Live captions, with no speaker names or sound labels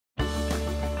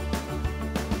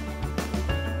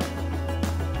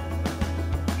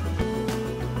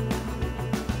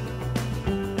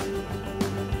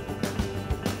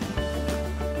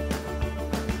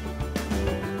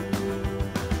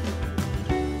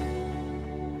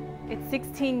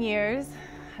16 years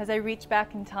as I reach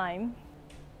back in time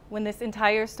when this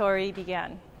entire story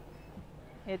began.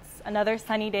 It's another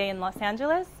sunny day in Los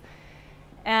Angeles,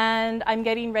 and I'm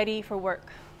getting ready for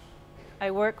work. I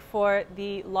work for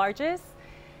the largest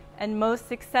and most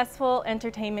successful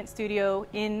entertainment studio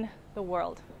in the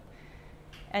world.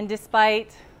 And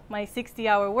despite my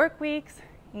 60-hour work weeks,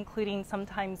 including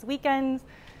sometimes weekends,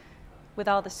 with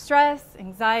all the stress,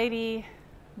 anxiety,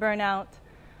 burnout,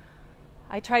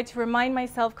 I try to remind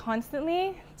myself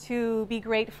constantly to be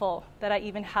grateful that I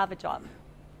even have a job.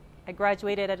 I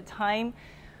graduated at a time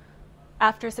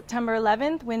after September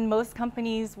 11th when most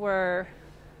companies were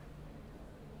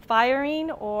firing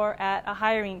or at a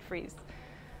hiring freeze.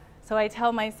 So I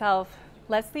tell myself,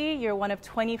 Leslie, you're one of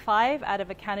 25 out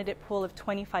of a candidate pool of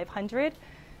 2,500.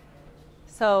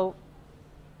 So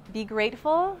be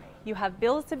grateful. You have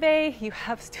bills to pay, you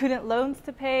have student loans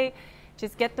to pay.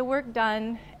 Just get the work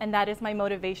done, and that is my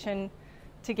motivation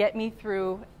to get me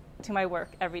through to my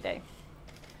work every day.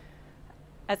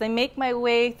 As I make my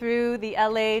way through the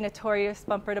LA notorious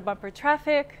bumper-to-bumper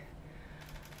traffic,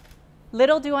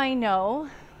 little do I know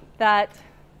that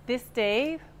this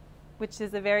day, which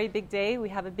is a very big day, we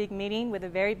have a big meeting with a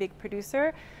very big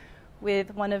producer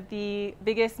with one of the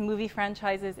biggest movie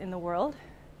franchises in the world,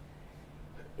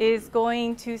 is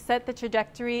going to set the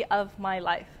trajectory of my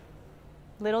life.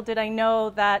 Little did I know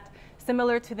that,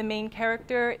 similar to the main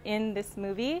character in this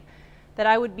movie, that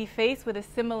I would be faced with a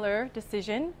similar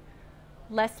decision.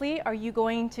 Leslie, are you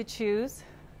going to choose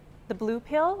the blue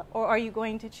pill, or are you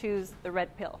going to choose the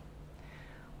red pill?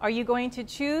 Are you going to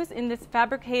choose in this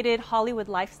fabricated Hollywood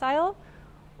lifestyle,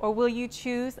 or will you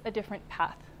choose a different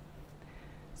path?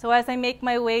 So as I make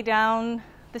my way down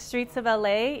the streets of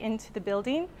LA into the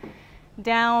building,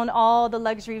 down all the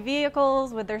luxury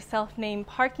vehicles with their self-named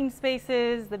parking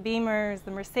spaces, the Beamers,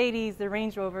 the Mercedes, the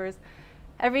Range Rovers,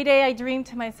 every day I dream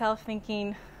to myself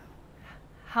thinking,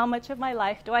 how much of my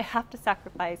life do I have to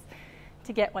sacrifice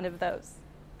to get one of those?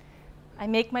 I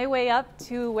make my way up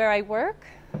to where I work.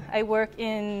 I work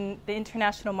in the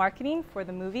international marketing for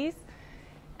the movies,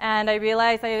 and I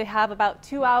realize I have about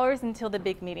 2 hours until the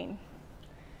big meeting.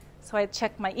 So I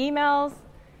check my emails,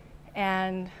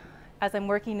 and as I'm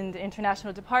working in the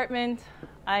international department,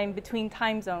 I'm between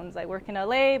time zones. I work in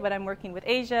LA, but I'm working with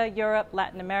Asia, Europe,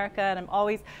 Latin America, and I'm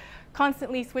always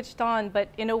constantly switched on, but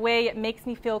in a way it makes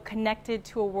me feel connected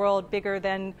to a world bigger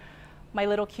than my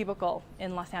little cubicle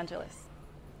in Los Angeles.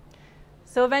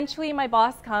 So eventually my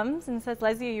boss comes and says,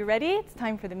 Leslie, are you ready? It's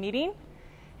time for the meeting.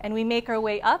 And we make our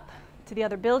way up to the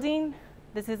other building.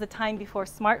 This is a time before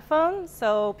smartphones,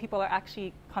 so people are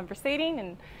actually conversating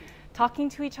and talking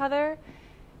to each other.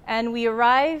 And we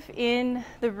arrive in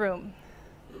the room,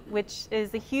 which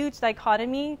is a huge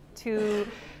dichotomy to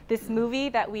this movie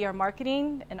that we are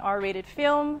marketing, an R-rated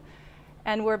film.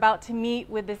 And we're about to meet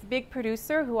with this big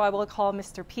producer who I will call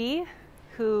Mr. P,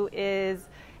 who is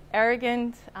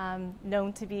arrogant,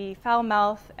 known to be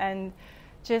foul-mouthed, and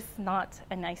just not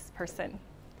a nice person.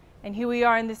 And here we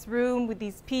are in this room with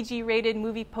these PG-rated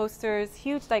movie posters,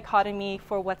 huge dichotomy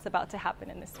for what's about to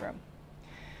happen in this room.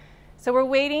 So we're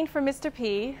waiting for Mr.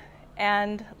 P,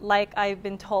 and like I've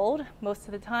been told most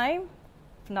of the time,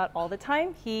 not all the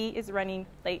time, he is running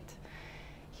late.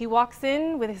 He walks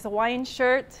in with his Hawaiian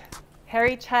shirt,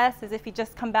 hairy chest, as if he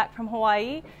just come back from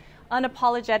Hawaii,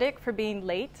 unapologetic for being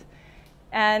late,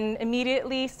 and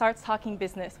immediately starts talking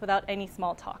business without any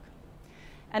small talk.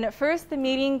 And at first, the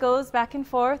meeting goes back and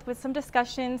forth with some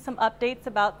discussion, some updates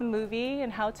about the movie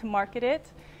and how to market it,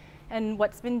 and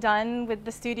what's been done with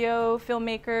the studio,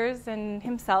 filmmakers, and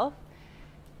himself.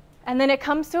 And then it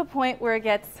comes to a point where it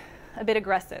gets a bit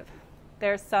aggressive.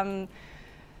 There's some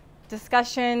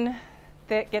discussion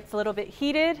that gets a little bit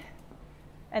heated,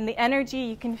 and the energy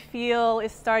you can feel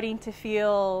is starting to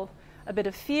feel a bit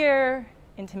of fear,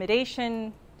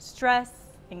 intimidation, stress,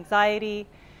 anxiety.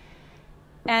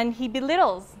 And he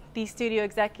belittles these studio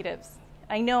executives.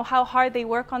 I know how hard they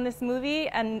work on this movie,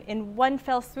 and in one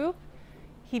fell swoop,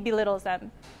 he belittles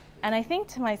them. And I think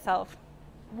to myself,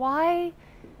 why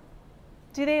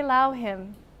do they allow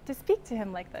him to speak to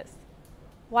him like this?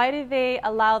 Why do they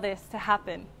allow this to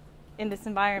happen in this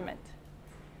environment?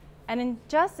 And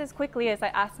just as quickly as I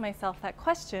ask myself that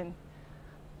question,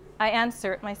 I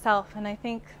answer it myself, and I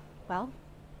think, well,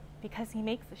 because he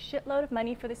makes a shitload of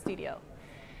money for the studio.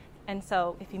 And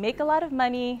so if you make a lot of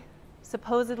money,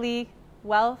 supposedly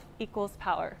wealth equals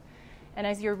power. And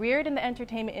as you're reared in the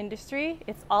entertainment industry,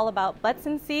 it's all about butts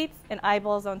in seats and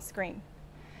eyeballs on screen.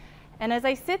 And as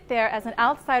I sit there as an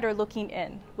outsider looking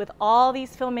in with all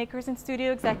these filmmakers and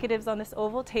studio executives on this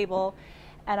oval table,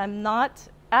 and I'm not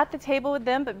at the table with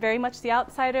them, but very much the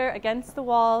outsider against the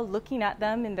wall, looking at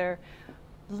them in their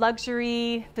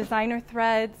luxury designer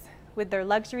threads, with their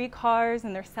luxury cars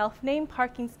and their self-named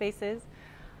parking spaces,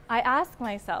 I ask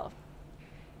myself,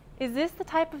 is this the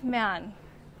type of man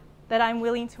that I'm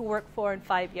willing to work for in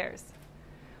 5 years?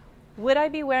 Would I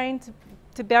be willing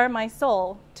to bare my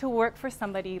soul to work for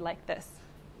somebody like this?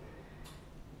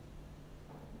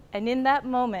 And in that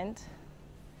moment,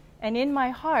 and in my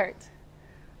heart,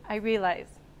 I realize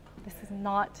this is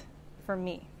not for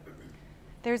me.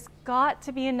 There's got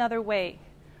to be another way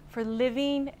for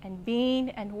living and being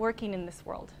and working in this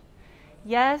world.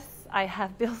 Yes, I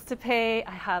have bills to pay.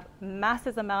 I have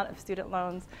massive amount of student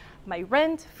loans, my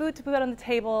rent, food to put on the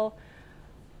table,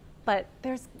 but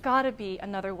there's got to be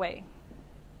another way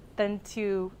than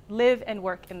to live and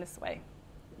work in this way.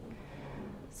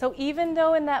 So even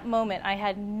though in that moment I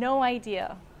had no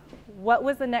idea what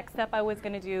was the next step I was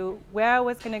going to do, where I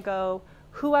was going to go,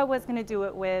 who I was going to do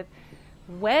it with,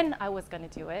 when I was going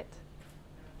to do it,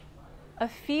 a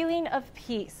feeling of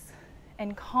peace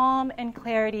and calm and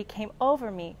clarity came over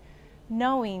me,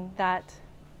 knowing that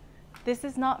this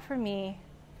is not for me,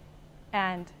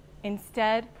 and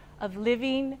instead of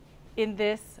living in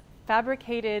this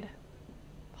fabricated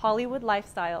Hollywood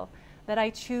lifestyle, that I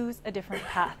choose a different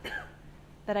path,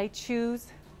 that I choose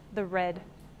the red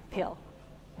pill.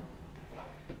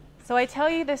 So I tell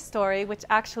you this story, which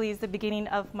actually is the beginning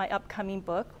of my upcoming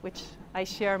book, which I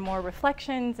share more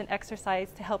reflections and exercise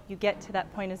to help you get to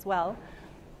that point as well.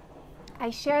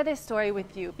 I share this story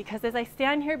with you because as I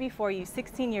stand here before you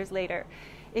 16 years later,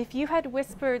 if you had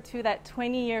whispered to that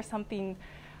 20-year-something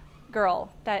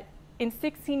girl that in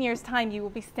 16 years' time you will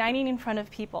be standing in front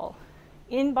of people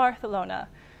in Barcelona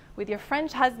with your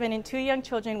French husband and 2 young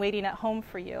children waiting at home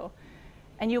for you,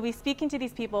 and you'll be speaking to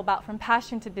these people about from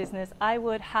passion to business, I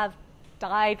would have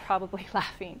died probably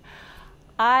laughing.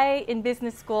 I, in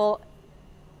business school,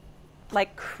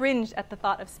 cringed at the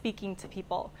thought of speaking to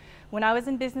people. When I was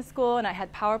in business school and I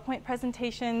had PowerPoint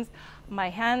presentations, my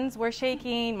hands were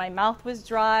shaking, my mouth was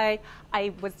dry,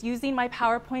 I was using my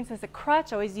PowerPoints as a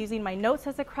crutch, I was using my notes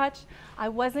as a crutch. I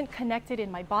wasn't connected in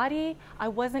my body, I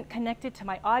wasn't connected to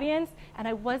my audience, and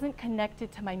I wasn't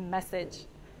connected to my message.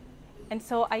 And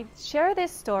so I share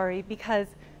this story because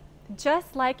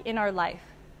just like in our life,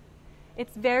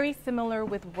 it's very similar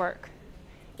with work.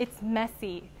 It's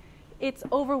messy, it's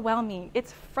overwhelming,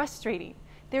 it's frustrating.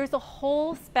 There's a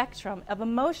whole spectrum of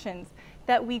emotions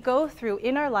that we go through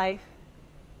in our life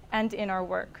and in our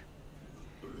work.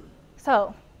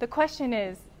 So the question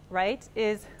is,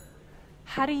 is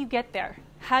how do you get there?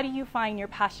 How do you find your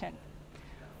passion?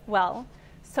 Well,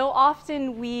 so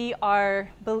often we are,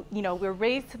 we're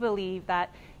raised to believe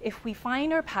that if we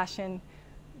find our passion,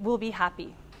 we'll be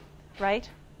happy, right?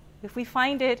 If we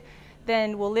find it,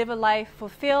 then we'll live a life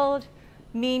fulfilled,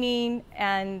 meaning,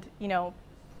 and,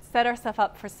 set ourselves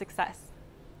up for success.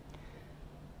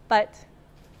 But,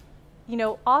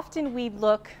 often we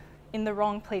look in the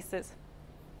wrong places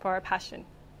for our passion.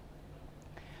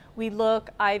 We look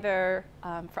either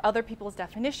for other people's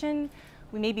definition,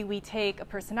 maybe we take a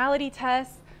personality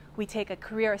test, we take a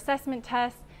career assessment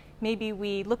test, maybe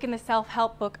we look in the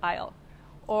self-help book aisle,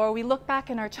 or we look back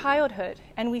in our childhood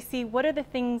and we see what are the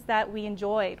things that we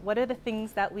enjoyed, what are the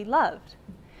things that we loved.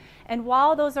 And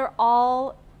while those are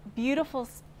all beautiful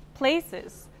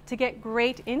places to get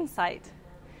great insight,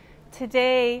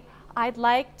 today I'd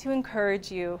like to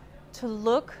encourage you to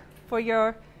look for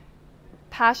your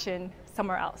passion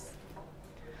somewhere else.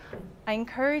 I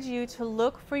encourage you to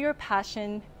look for your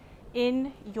passion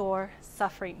in your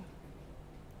suffering.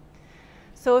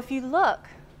 So if you look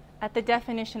at the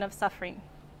definition of suffering,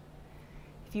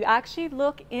 if you actually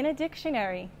look in a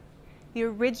dictionary, the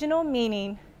original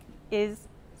meaning is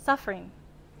suffering.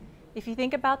 If you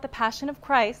think about the Passion of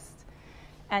Christ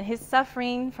and his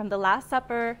suffering from the Last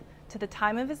Supper to the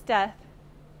time of his death,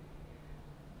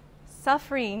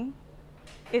 suffering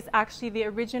is actually the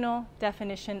original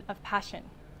definition of passion.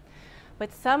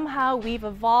 But somehow we've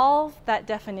evolved that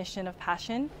definition of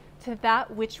passion to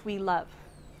that which we love.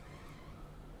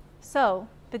 So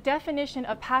the definition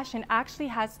of passion actually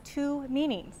has two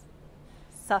meanings: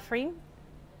 suffering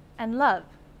and love.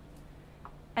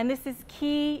 And this is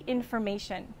key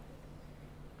information.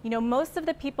 Most of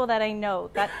the people that I know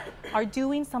that are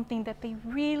doing something that they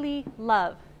really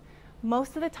love,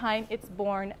 most of the time it's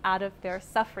born out of their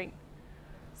suffering.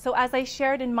 So as I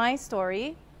shared in my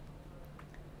story,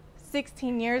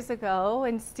 16 years ago,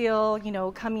 and still,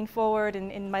 coming forward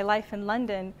in my life in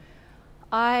London,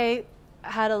 I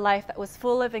had a life that was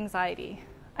full of anxiety.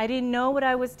 I didn't know what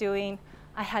I was doing.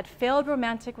 I had failed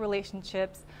romantic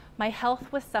relationships. My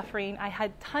health was suffering. I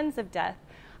had tons of debt.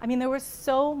 I mean, there was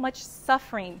so much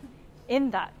suffering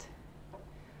in that.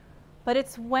 But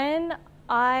it's when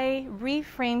I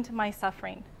reframed my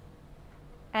suffering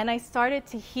and I started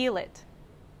to heal it,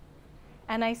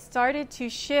 and I started to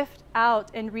shift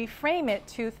out and reframe it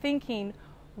to thinking,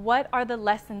 what are the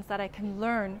lessons that I can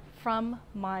learn from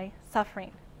my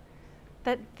suffering?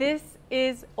 That this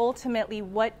is ultimately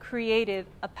what created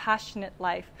a passionate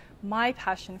life, my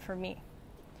passion for me.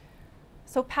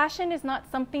 So passion is not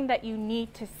something that you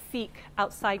need to seek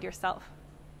outside yourself.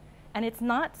 And it's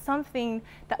not something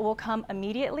that will come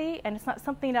immediately, and it's not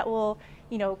something that will,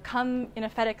 come in a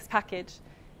FedEx package.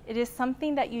 It is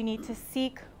something that you need to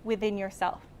seek within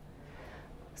yourself.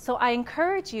 So I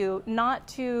encourage you not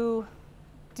to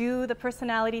do the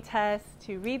personality test,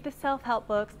 to read the self-help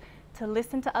books, to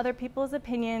listen to other people's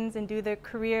opinions and do the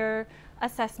career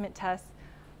assessment tests,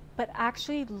 but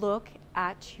actually look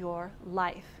at your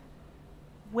life.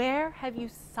 Where have you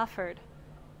suffered?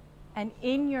 And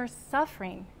in your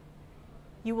suffering,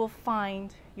 you will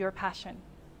find your passion.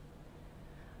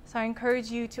 So I encourage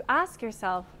you to ask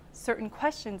yourself certain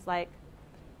questions like,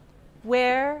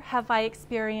 where have I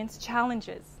experienced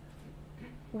challenges?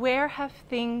 Where have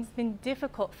things been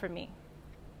difficult for me?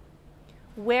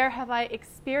 Where have I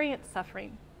experienced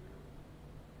suffering?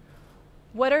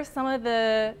 What are some of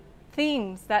the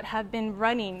themes that have been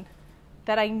running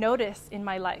that I notice in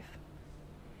my life?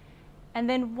 And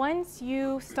then once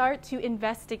you start to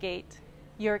investigate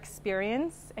your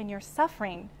experience and your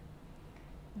suffering,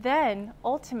 then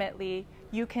ultimately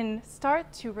you can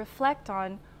start to reflect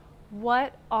on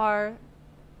what are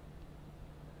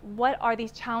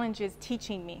these challenges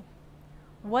teaching me?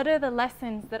 What are the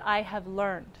lessons that I have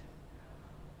learned?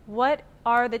 What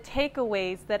are the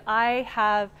takeaways that I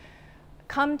have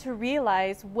come to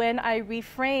realize when I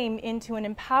reframe into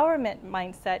an empowerment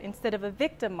mindset instead of a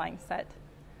victim mindset?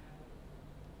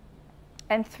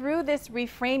 And through this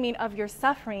reframing of your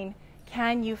suffering,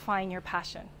 can you find your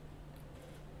passion?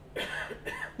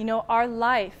 Our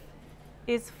life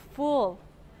is full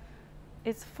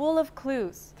of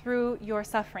clues through your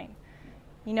suffering.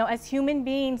 As human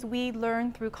beings, we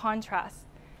learn through contrast.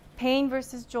 Pain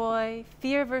versus joy,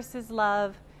 fear versus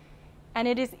love. And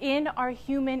it is in our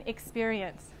human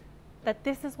experience that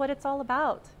this is what it's all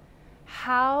about.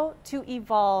 How to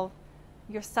evolve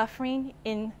your suffering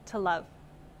into love.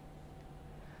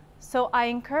 So I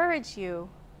encourage you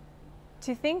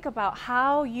to think about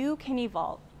how you can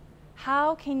evolve.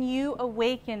 How can you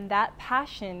awaken that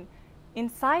passion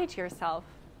inside yourself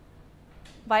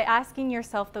by asking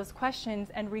yourself those questions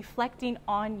and reflecting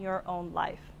on your own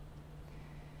life?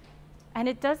 And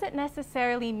it doesn't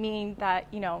necessarily mean that,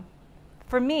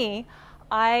 for me,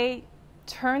 I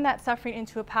turned that suffering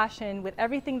into a passion with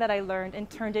everything that I learned and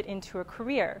turned it into a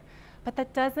career. But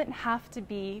that doesn't have to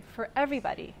be for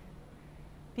everybody.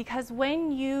 Because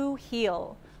when you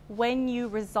heal, when you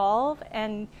resolve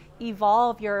and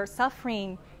evolve your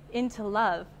suffering into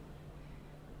love,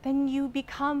 then you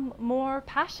become more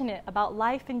passionate about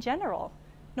life in general,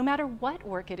 no matter what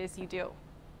work it is you do,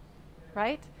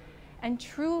 right? And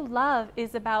true love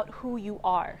is about who you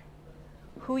are,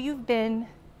 who you've been,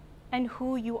 and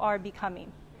who you are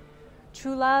becoming.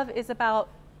 True love is about,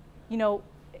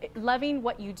 loving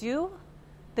what you do,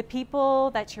 the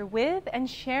people that you're with, and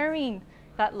sharing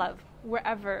that love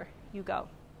wherever you go.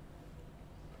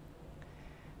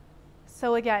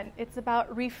 So again, it's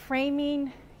about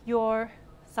reframing your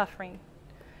suffering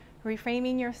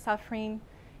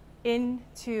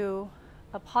into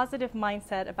a positive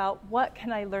mindset about what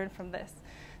can I learn from this.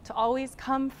 To always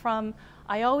come from,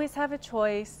 I always have a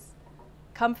choice,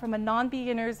 come from a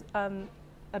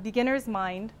beginner's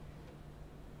mind,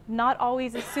 not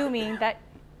always assuming that,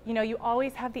 you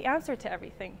always have the answer to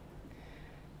everything.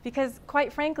 Because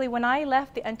quite frankly, when I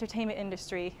left the entertainment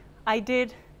industry, I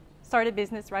did start a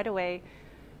business right away,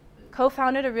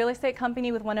 co-founded a real estate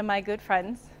company with one of my good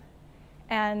friends,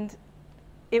 and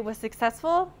it was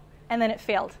successful, and then it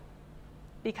failed.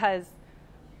 Because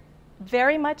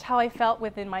very much how I felt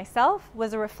within myself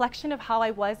was a reflection of how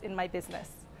I was in my business.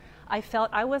 I felt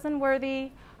I wasn't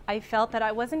worthy, I felt that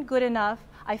I wasn't good enough,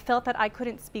 I felt that I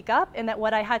couldn't speak up, and that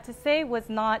what I had to say was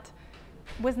not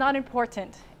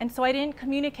important. And so I didn't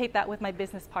communicate that with my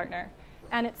business partner,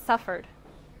 and it suffered.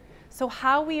 So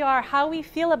how we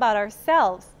feel about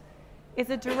ourselves is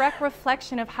a direct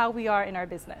reflection of how we are in our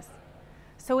business.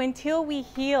 So until we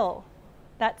heal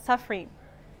that suffering,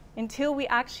 until we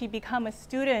actually become a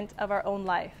student of our own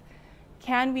life,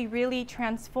 can we really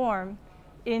transform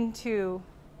into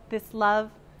this love,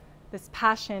 this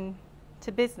passion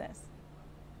to business?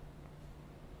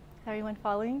 Is everyone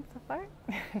following so far?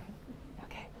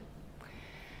 Okay.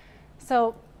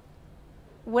 So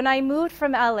when I moved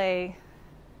from LA,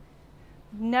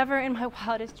 never in my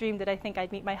wildest dream did I think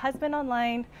I'd meet my husband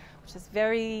online, which is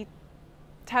very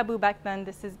taboo back then.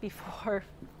 This is before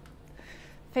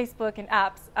Facebook and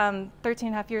apps, 13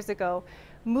 and a half years ago.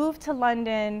 Moved to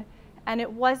London, and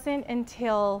it wasn't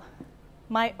until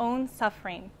my own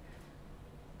suffering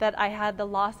that I had the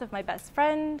loss of my best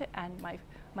friend and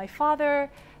my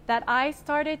father, that I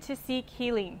started to seek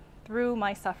healing through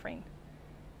my suffering.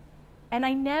 And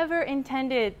I never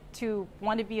intended to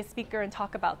want to be a speaker and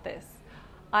talk about this.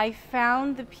 I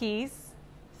found the peace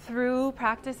through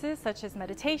practices such as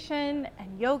meditation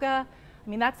and yoga. I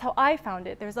mean, that's how I found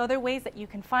it. There's other ways that you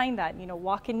can find that, you know,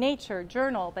 walk in nature,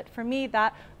 journal. But for me,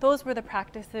 those were the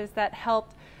practices that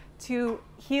helped to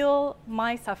heal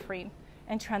my suffering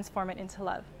and transform it into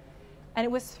love. And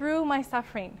it was through my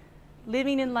suffering,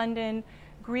 living in London,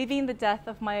 grieving the death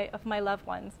of my loved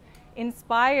ones,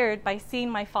 inspired by seeing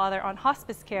my father on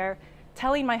hospice care,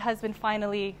 telling my husband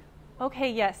finally, okay,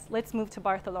 yes, let's move to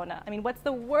Barcelona. I mean, what's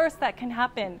the worst that can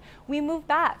happen? We move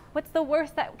back. What's the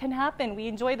worst that can happen? We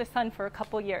enjoy the sun for a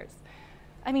couple years.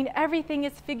 I mean, everything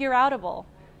is figure-outable.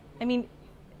 I mean,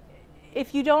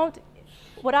 if you don't,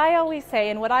 what I always say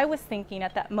and what I was thinking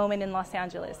at that moment in Los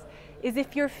Angeles is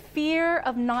if your fear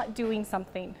of not doing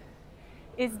something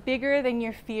is bigger than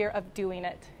your fear of doing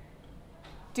it,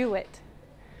 do it.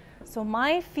 So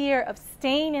my fear of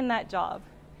staying in that job,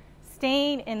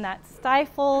 staying in that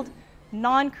stifled,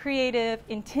 non-creative,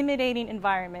 intimidating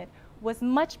environment was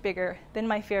much bigger than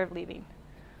my fear of leaving.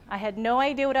 I had no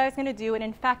idea what I was going to do, and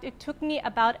in fact, it took me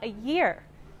about a year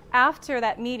after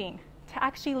that meeting to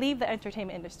actually leave the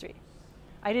entertainment industry.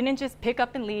 I didn't just pick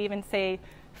up and leave and say,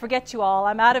 forget you all,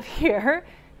 I'm out of here.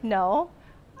 No,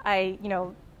 I,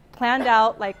 planned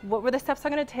out like what were the steps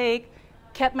I'm going to take,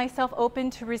 kept myself open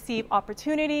to receive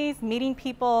opportunities, meeting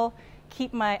people,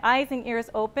 keep my eyes and ears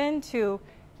open to,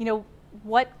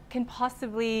 what can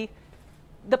possibly,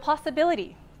 the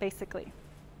possibility, basically.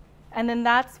 And then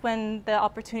that's when the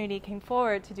opportunity came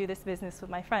forward to do this business with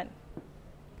my friend.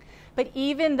 But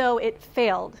even though it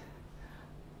failed,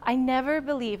 I never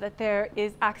believe that there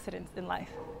is accidents in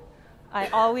life. I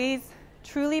always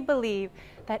truly believe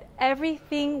that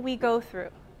everything we go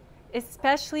through,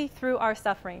 especially through our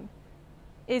suffering,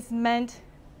 is meant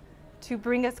to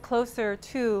bring us closer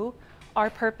to our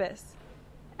purpose.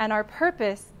 And our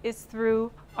purpose is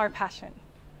through our passion,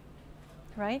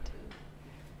 right?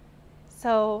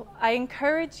 So I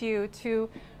encourage you to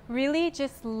really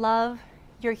just love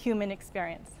your human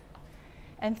experience.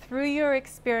 And through your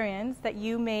experience, that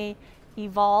you may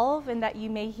evolve and that you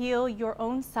may heal your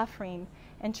own suffering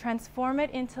and transform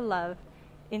it into love,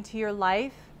 into your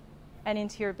life, and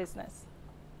into your business.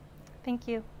 Thank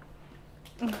you.